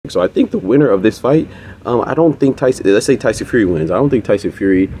So I think the winner of this fight, I don't think Tyson, let's say Tyson Fury wins. I don't think Tyson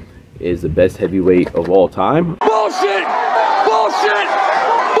Fury is the best heavyweight of all time. Bullshit! Bullshit!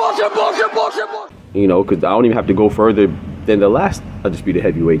 Bullshit, bullshit, bullshit, bullshit! You know, because I don't even have to go further than the last undisputed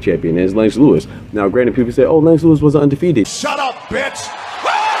heavyweight champion is Lennox Lewis. Now, granted, people say, oh, Lennox Lewis was undefeated. Shut up, bitch!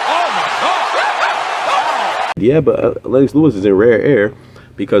 Yeah, but Lennox Lewis is in rare air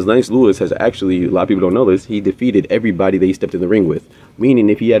because Lennox Lewis has actually, a lot of people don't know this, he defeated everybody that he stepped in the ring with. Meaning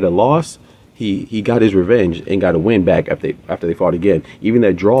if he had a loss, he got his revenge and got a win back after they fought again. Even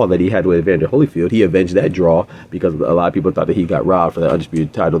that draw that he had with Evander Holyfield, he avenged that draw because a lot of people thought that he got robbed for that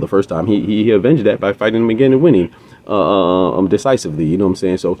undisputed title the first time. He avenged that by fighting him again and winning decisively, you know what I'm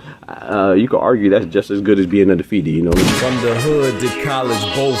saying? So you could argue that's just as good as being undefeated, you know. From the hood to college,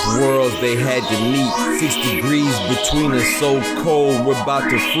 both worlds they had to meet. 6 degrees between us, so cold we're about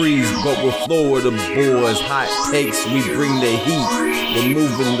to freeze. But we're Florida boys, hot takes, we bring the heat. We're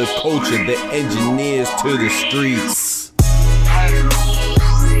moving the culture, the engineers to the streets.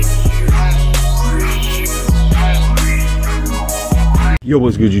 Yo,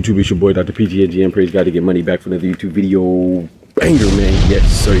 what's good, YouTube? It's your boy, Dr. PGNGM. Praise God to get money back for another YouTube video. Banger, man. Yes,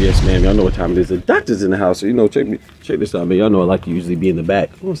 sir. Yes, ma'am. Y'all know what time it is. The doctor's in the house. So, you know, check this out, man. Y'all know I like to usually be in the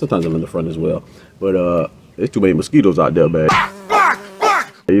back. Well, sometimes I'm in the front as well. But there's too many mosquitoes out there, man.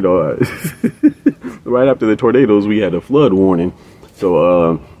 You know, right after the tornadoes, we had a flood warning.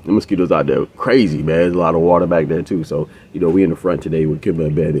 So the mosquitoes out there crazy, man. There's a lot of water back there, too. So, you know, we in the front today with Kimba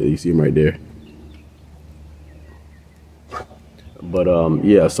and Evander. You see him right there. But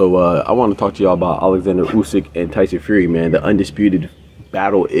yeah, so I want to talk to y'all about Oleksandr Usyk and Tyson Fury, man. The undisputed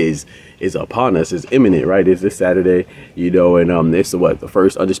battle is upon us. It's imminent, right? It's this Saturday, you know, and it's the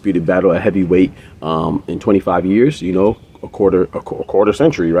first undisputed battle at heavyweight in 25 years, you know, a quarter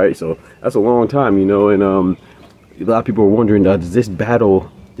century, right? So that's a long time, you know, and a lot of people are wondering, does this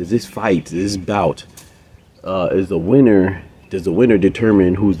bout, does the winner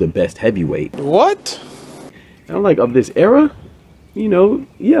determine who's the best heavyweight? What? And I'm like, of this era? You know,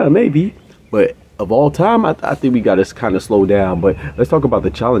 yeah, maybe. But of all time, I think we got to kind of slow down. But let's talk about the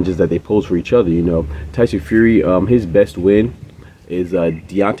challenges that they pose for each other, you know. Tyson Fury, his best win is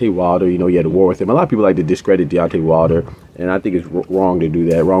Deontay Wilder. You know, he had a war with him. A lot of people like to discredit Deontay Wilder, and I think it's wrong to do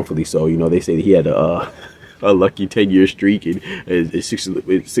that, wrongfully so. You know, they say that he had a lucky 10-year streak, and six of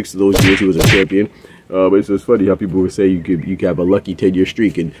those years he was a champion. But it's just funny how people would say you could have a lucky 10-year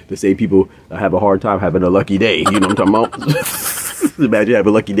streak, and the same people have a hard time having a lucky day. You know what I'm talking about? Imagine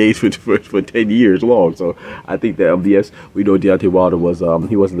having lucky days for 10 years long. So I think that yes, we know Deontay Wilder was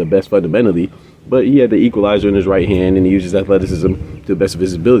he wasn't the best fundamentally, but he had the equalizer in his right hand, and he used his athleticism to the best of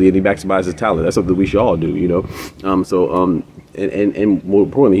his ability, and he maximized his talent. That's something we should all do, you know. And more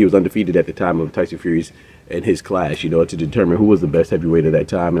importantly, he was undefeated at the time of Tyson Fury's and his clash, you know, to determine who was the best heavyweight at that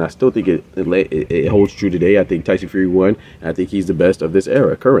time. And I still think it holds true today. I think Tyson Fury won, and I think he's the best of this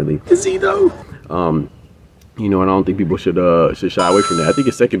era currently. Is he though? You know, and I don't think people should shy away from that. I think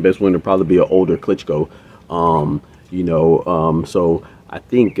his second best winner would probably be an older Klitschko. You know, so I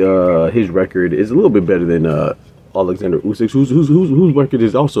think his record is a little bit better than Oleksandr Usyk, whose record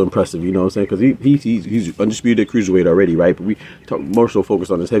is also impressive. You know what I'm saying? Because he's undisputed at cruiserweight already, right? But we talk more so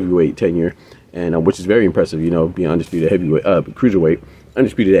focused on his heavyweight tenure, and which is very impressive. You know, being undisputed heavyweight, cruiserweight.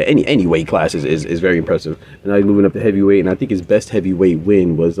 Undisputed at any weight class is very impressive. And now he's moving up to heavyweight, and I think his best heavyweight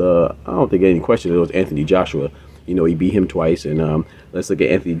win was I don't think any question it was Anthony Joshua. You know, he beat him twice, and let's look at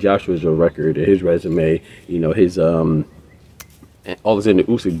Anthony Joshua's record, his resume. You know, his Oleksandr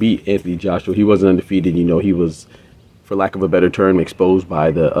Usyk beat Anthony Joshua. He wasn't undefeated. You know, he was, for lack of a better term, exposed by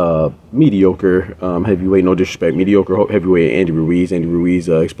the mediocre heavyweight. No disrespect, mediocre heavyweight Andy Ruiz. Andy Ruiz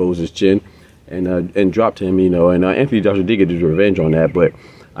exposed his chin and dropped him, you know, and Anthony Joshua did get his revenge on that, but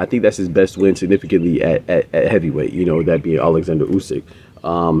I think that's his best win significantly at heavyweight, you know, that being Oleksandr Usyk.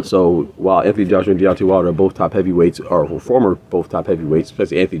 So while Anthony Joshua and Deontay Wilder are both top heavyweights, or former both top heavyweights,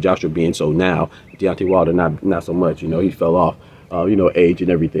 especially Anthony Joshua being so now, Deontay Wilder not so much, you know, he fell off, you know, age and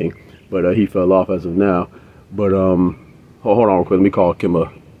everything, but he fell off as of now. But hold on, quick, let me call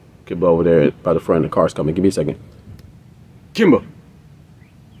Kimba over there by the front. The car's coming. Give me a second. Kimba,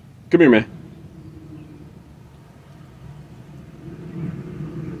 come here, man.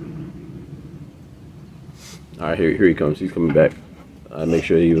 All right, here he comes. He's coming back. Make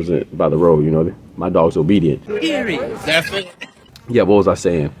sure he was by the road. You know, my dog's obedient. Yeah, what was I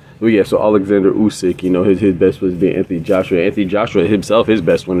saying? Well, yeah, so Oleksandr Usyk, you know, his best was being Anthony Joshua. Anthony Joshua himself, his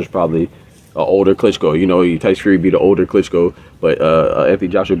best one is probably an older Klitschko. You know, Tyson Fury beat an older Klitschko, but Anthony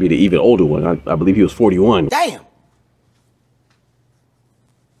Joshua beat an even older one. I believe he was 41. Damn.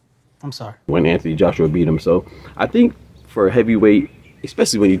 I'm sorry. When Anthony Joshua beat him. So I think for heavyweight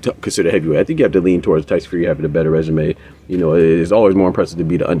especially when you consider heavyweight. I think you have to lean towards Tyson Fury having a better resume. You know, it's always more impressive to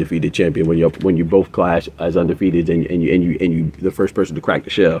be the undefeated champion when you both clash as undefeated and you the first person to crack the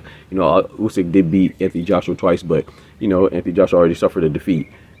shell. You know, Usyk did beat Anthony Joshua twice, but you know, Anthony Joshua already suffered a defeat.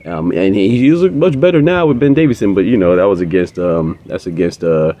 And he looks much better now with Ben Davison, but you know, that was against Francis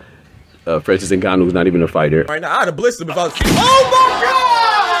Ngannou, who's not even a fighter. Right now, I'd have blistered him if I was. Oh my God!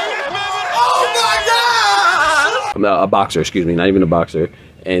 Oh my God! A boxer, excuse me, not even a boxer.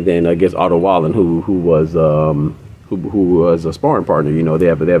 And then against Otto Wallen, who was a sparring partner. You know, they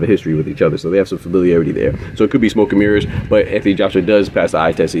have a history with each other, so they have some familiarity there. So it could be smoke and mirrors, but Anthony Joshua does pass the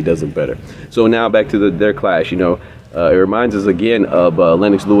eye test. He does look better. So now back to their clash. You know, it reminds us again of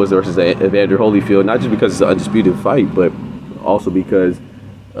Lennox Lewis versus Evander Holyfield, not just because it's an undisputed fight, but also because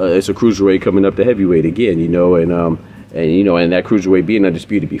it's a cruiserweight coming up to heavyweight again. You know, and that cruiserweight being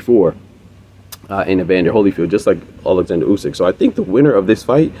undisputed before. In Evander Holyfield, just like Oleksandr Usyk. So I think the winner of this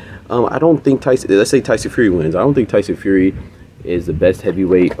fight, I don't think let's say Tyson Fury wins. I don't think Tyson Fury is the best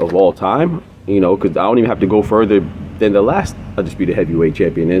heavyweight of all time, you know, because I don't even have to go further than the last undisputed heavyweight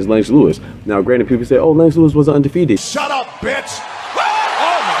champion is Lennox Lewis. Now, granted, people say, oh, Lennox Lewis was undefeated. Shut up, bitch!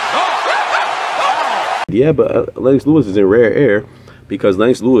 Oh my God! Yeah, but Lennox Lewis is in rare air because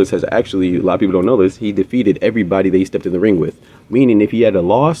Lennox Lewis has actually, a lot of people don't know this, he defeated everybody that he stepped in the ring with. Meaning if he had a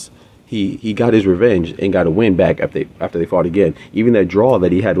loss, he got his revenge and got a win back after they fought again. Even that draw that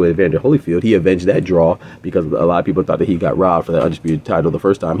he had with Evander Holyfield, he avenged that draw because a lot of people thought that he got robbed for the undisputed title the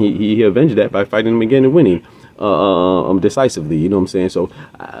first time. He avenged that by fighting him again and winning decisively. You know what I'm saying? So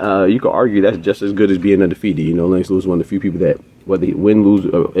you could argue that's just as good as being undefeated. You know, Lennox Lewis is one of the few people that whether he win, lose,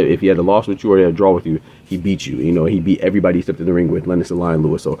 if he had a loss with you or he had a draw with you, he beat you. You know, he beat everybody he stepped in the ring with, Lennox the Lion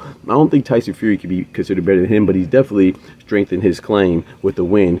Lewis. So I don't think Tyson Fury could be considered better than him, but he's definitely strengthened his claim with the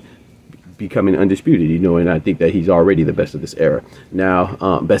win, becoming undisputed, you know, and I think that he's already the best of this era.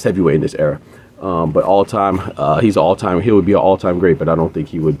 Now, best heavyweight in this era. But all-time, he's an all-time, he would be an all-time great, but I don't think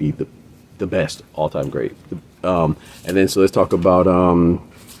he would be the best all-time great. And then, so let's talk about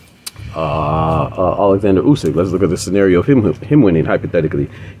Oleksandr Usyk. Let's look at the scenario of him winning, hypothetically.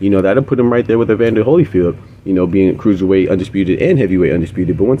 You know, that'll put him right there with Evander Holyfield, you know, being cruiserweight undisputed and heavyweight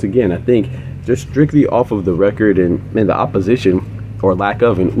undisputed. But once again, I think just strictly off of the record and the opposition, or lack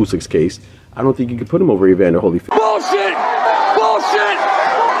of in Usyk's case, I don't think you could put him over Evander Holyfield. Bullshit! Bullshit!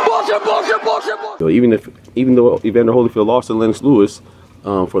 Bullshit! Bullshit! Bullshit! Bullshit! So even though Evander Holyfield lost to Lennox Lewis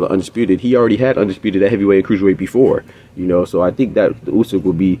for the undisputed, he already had undisputed at heavyweight and cruiserweight before. You know, so I think that Usyk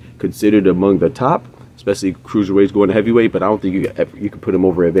will be considered among the top, especially cruiserweights going to heavyweight. But I don't think you could put him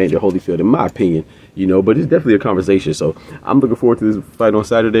over Evander Holyfield, in my opinion. You know, but it's definitely a conversation. So I'm looking forward to this fight on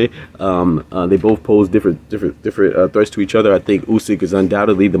Saturday. They both pose different threats to each other. I think Usyk is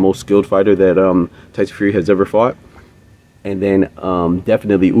undoubtedly the most skilled fighter that Tyson Fury has ever fought. And then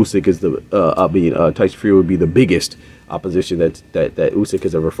definitely Usyk is Tyson Fury would be the biggest opposition that Usyk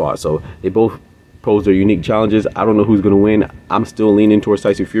has ever fought. So they both pose their unique challenges. I don't know who's going to win. I'm still leaning towards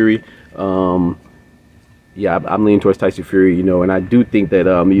Tyson Fury. Yeah, I'm leaning towards Tyson Fury, you know, and I do think that,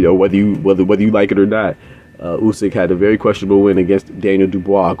 you know, whether you like it or not, Usyk had a very questionable win against Daniel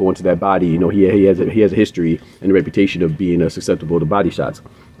Dubois going to that body. You know, he has a history and a reputation of being susceptible to body shots.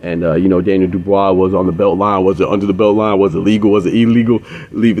 And, you know, Daniel Dubois was on the belt line. Was it under the belt line? Was it legal? Was it illegal?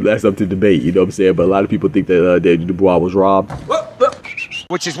 That's up to debate, you know what I'm saying? But a lot of people think that Daniel Dubois was robbed.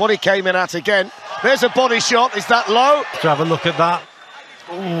 Which is what he came in at again. There's a body shot. Is that low? Let's have a look at that.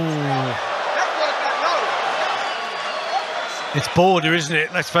 Ooh. It's border, isn't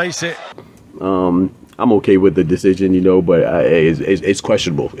it? Let's face it. I'm okay with the decision, you know, but it's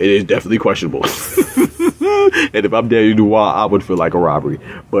questionable. It is definitely questionable. And if I'm Daniel Dubois, I would feel like a robbery.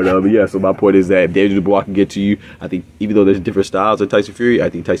 But yeah, so my point is that if Daniel Dubois can get to you, I think even though there's different styles of Tyson Fury, I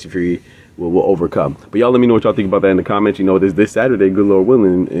think Tyson Fury will overcome. But y'all let me know what y'all think about that in the comments. You know, this Saturday, good Lord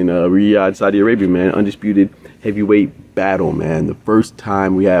willing, in Riyadh, Saudi Arabia, man, undisputed heavyweight battle, man. The first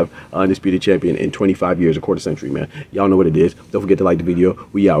time we have an undisputed champion in 25 years, a quarter century, man. Y'all know what it is. Don't forget to like the video.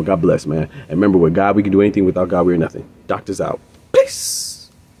 We out. God bless, man. And remember, with God, we can do anything. Without God, we are nothing. Doctors out. Peace.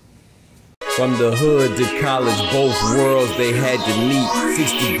 From the hood to college, both worlds they had to meet.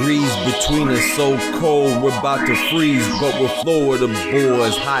 6 degrees between us, so cold we're about to freeze. But we're Florida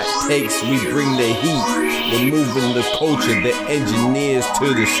boys, hot takes, we bring the heat. We're moving the culture, the engineers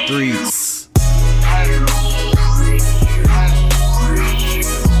to the streets.